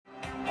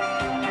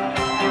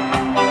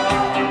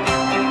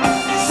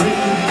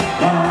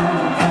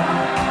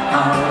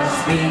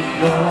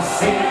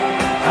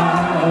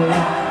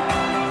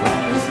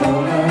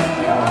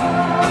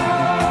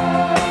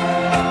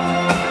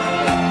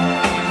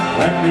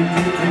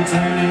Think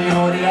returning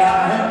you're the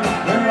island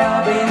where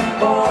I've been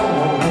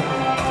born.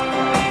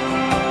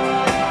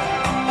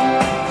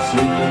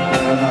 Secret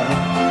paradise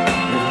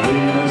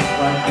between us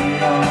like the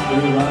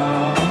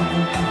underground.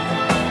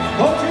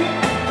 Poetry,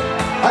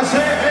 I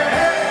say, hey,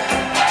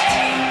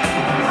 hey,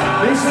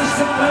 this is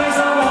the place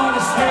I want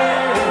to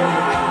stay.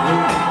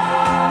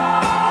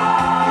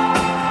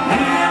 Me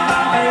and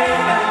my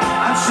baby,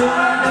 I'm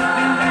sure that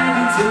we made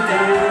it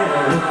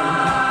today.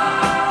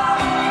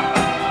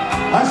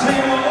 I say,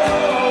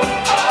 oh,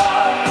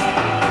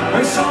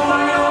 where so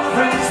many old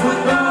friends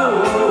would go.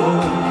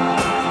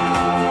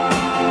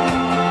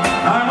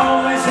 I'm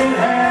always in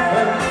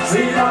heaven,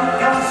 sweet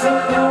lanka, so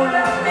don't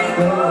let me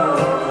go.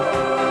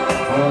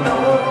 Oh no.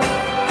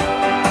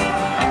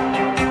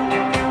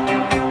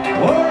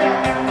 Oh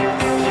yeah.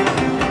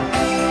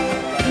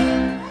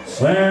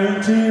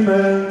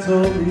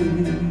 Sentimentally,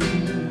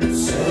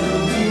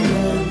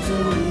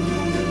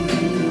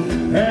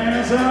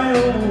 as I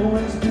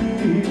always be.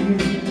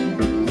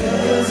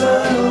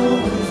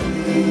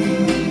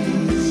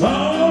 So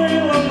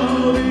in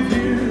love with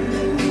you,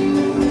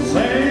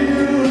 say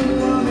you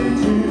love me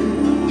too,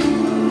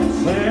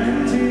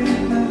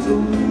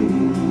 sentimentally.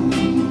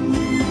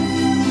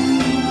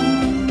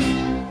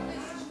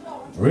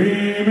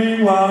 Dreaming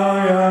while I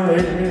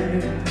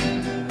lay,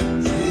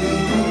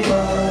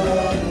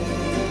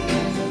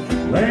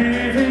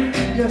 living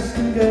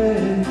yesterday.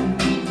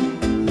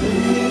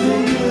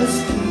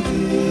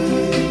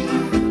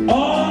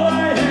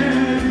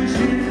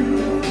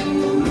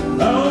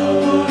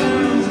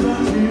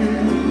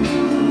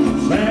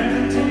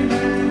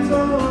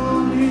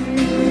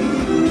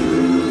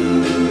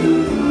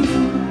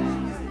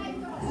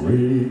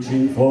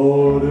 Reaching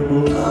for the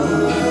moon,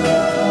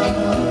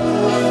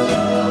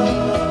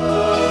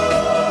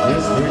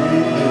 it's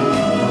reading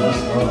the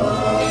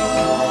stars.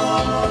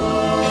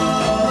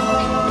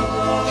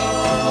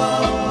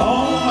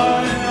 Oh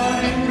my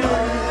darling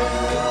girl,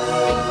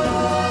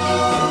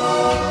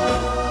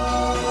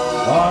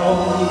 I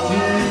want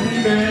you to be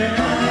there.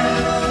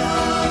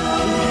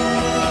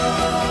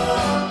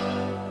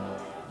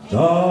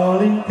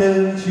 Darling,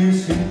 can't you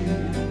see?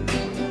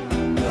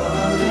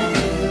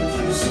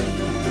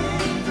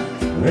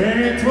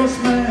 It was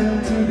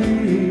meant to be.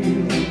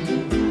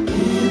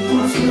 It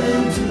was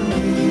meant to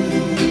be.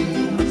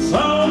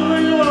 So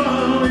in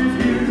love with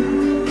you,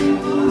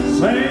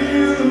 say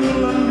you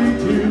love me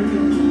too,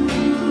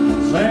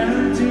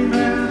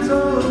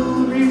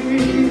 sentimentally.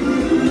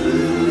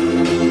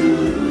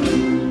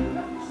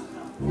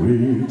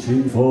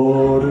 Reaching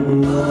for the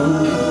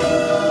moon,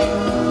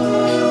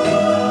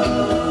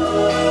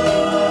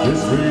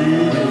 it's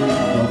reading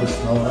of the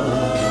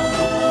stars.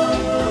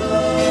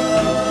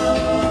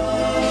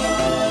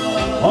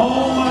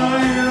 Oh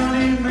my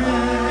only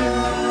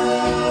man,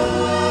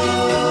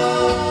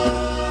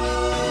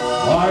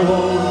 I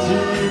want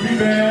you to be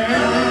there.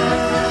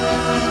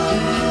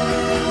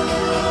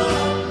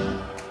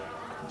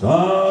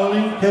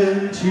 Darling,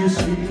 can't you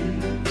see?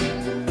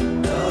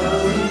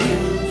 Darling,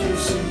 can't you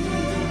see?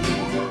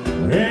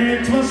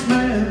 It was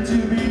meant to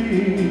be.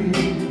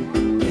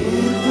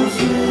 It was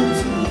meant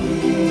to be.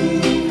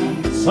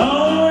 So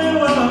in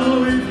love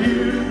with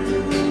you,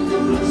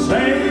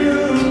 say you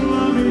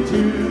love me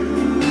too,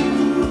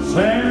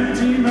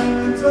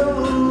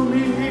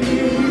 sentimentally.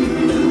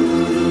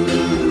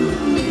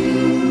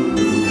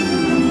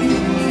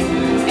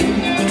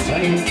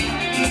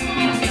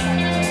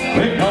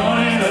 We're caught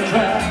in a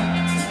trap.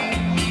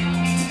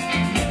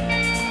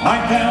 I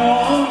can't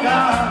walk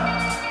out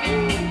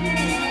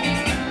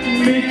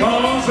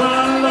because I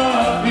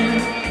love you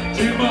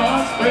too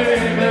much,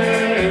 baby.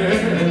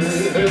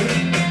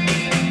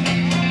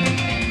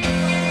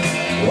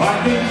 Why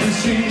can't you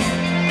see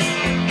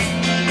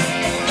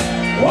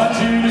what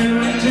you're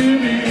doing to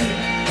me?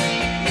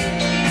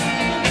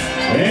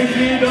 If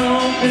you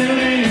don't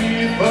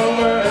believe a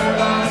word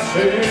I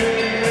say,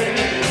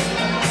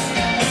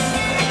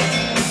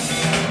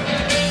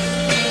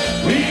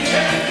 we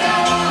can go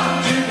on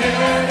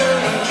together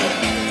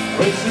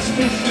with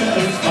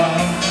suspicious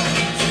minds,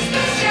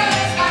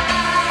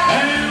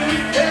 and we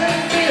can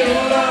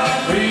build our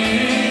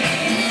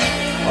dreams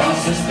on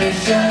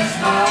suspicious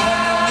minds.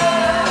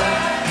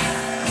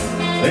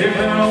 If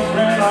an old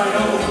friend I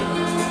know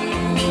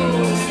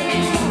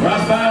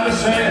right by to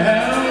say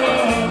hello,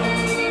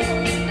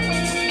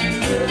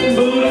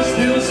 but I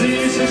still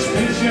see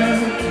suspicion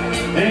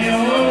in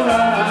your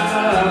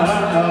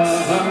eyes.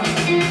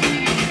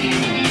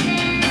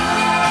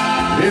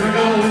 Here we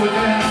go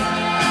again,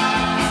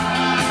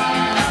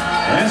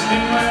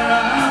 asking where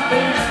I've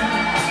been.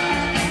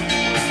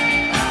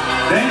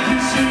 Can't you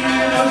see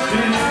those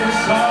tears?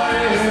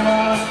 Sorry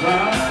about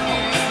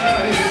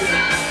crying.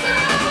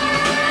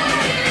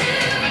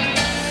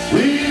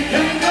 We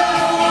can go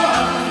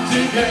on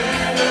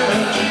together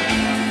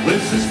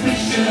with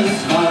suspicious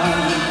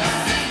minds,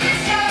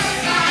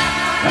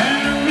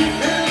 and we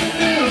can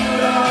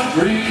build our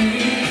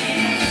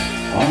dreams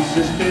on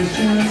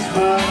suspicious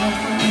minds.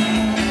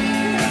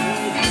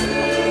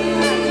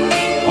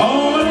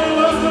 Oh, and I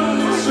love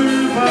to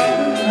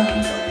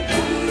survive.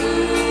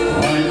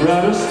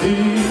 the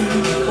steam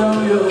from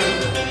your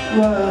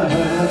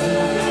ride.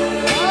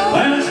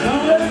 When it's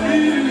not let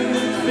you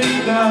think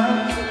that,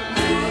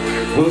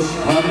 'cause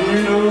honey,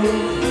 you know,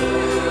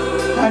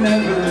 I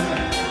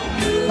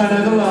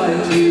never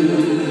lied to you.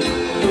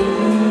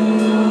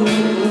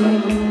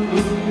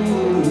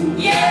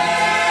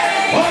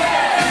 Yeah! Oh!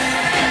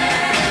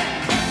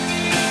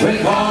 We're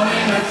caught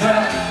in a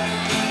trap.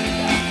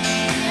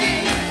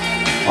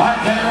 I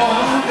can't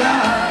walk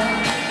out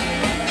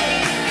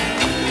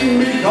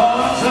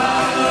because I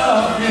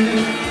love you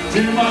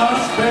too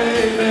much,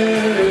 baby.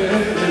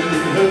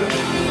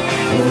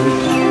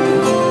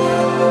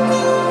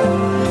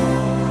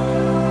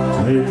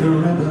 Take the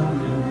ribbon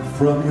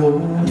from your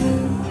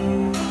hair,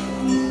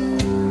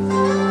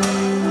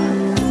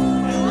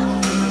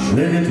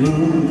 shake it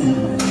loose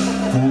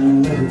and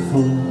let it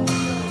fall.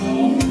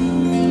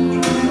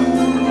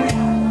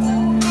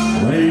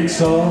 When it's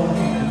soft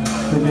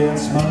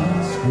against my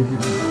skin,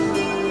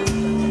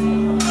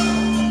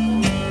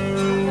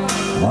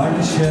 like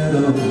a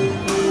shadow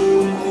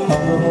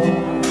on the wall.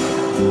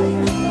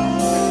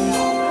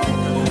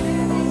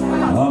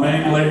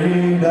 Coming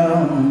lay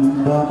down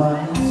by my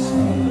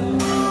side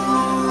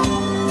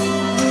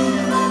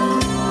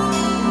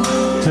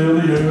till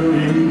the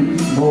early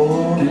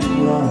morning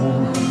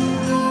light.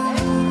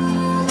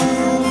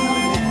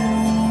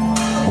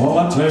 All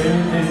I'm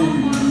taking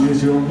is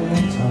your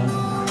time.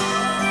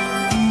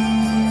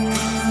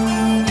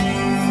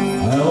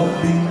 Help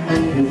me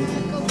make it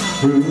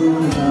through the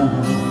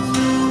night.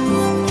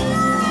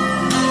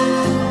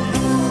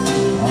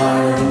 I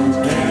don't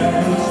care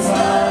to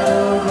try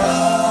around.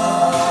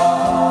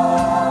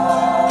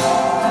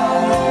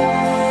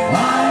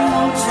 I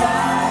won't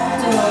try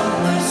to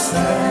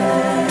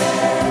understand.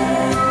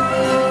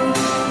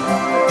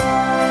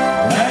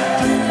 Let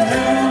me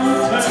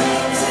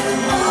take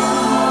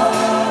tomorrow.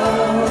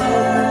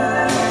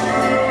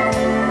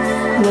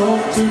 Well,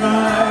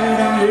 tonight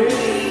I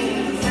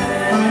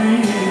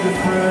need a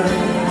friend.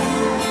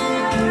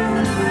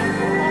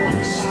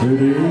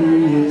 Yesterday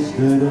is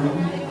dead and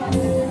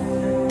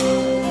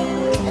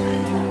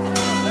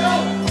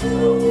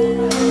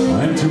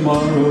and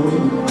tomorrow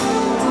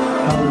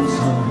out of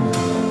sight.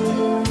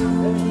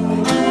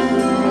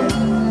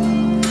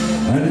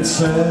 And it's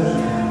sad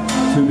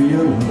to be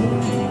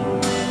alone.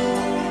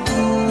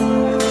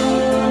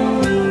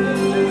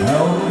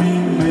 Help me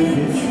make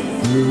it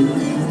through the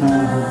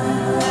night.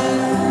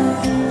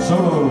 So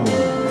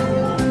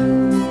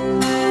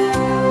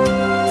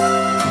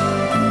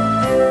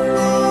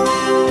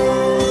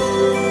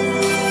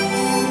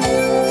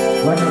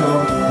like it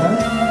all, huh?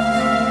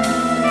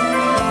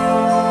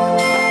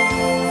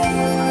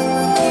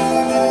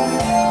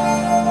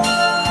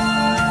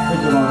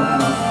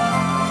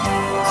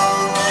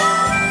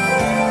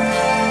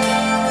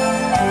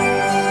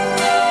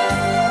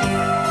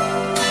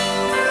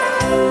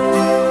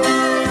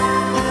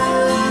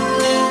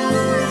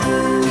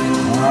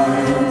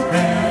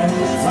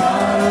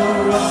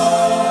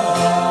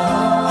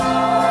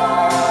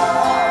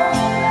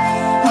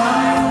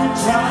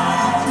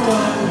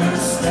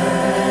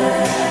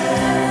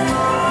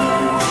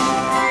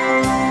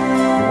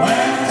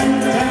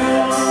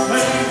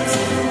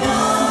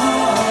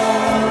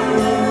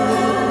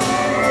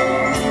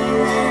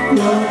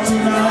 Well,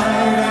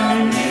 tonight I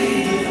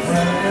need a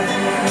friend.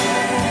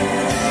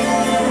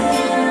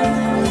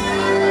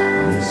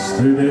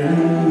 Yesterday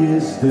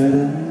is dead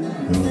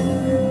and gone,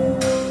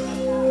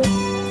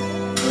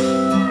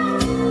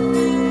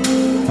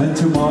 and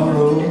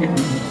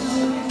tomorrow's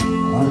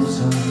out of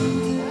sight.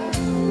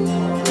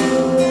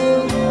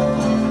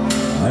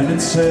 And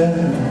it's sad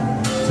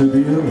to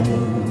be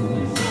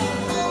alone.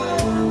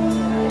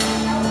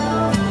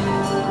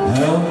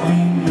 Help me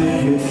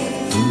make it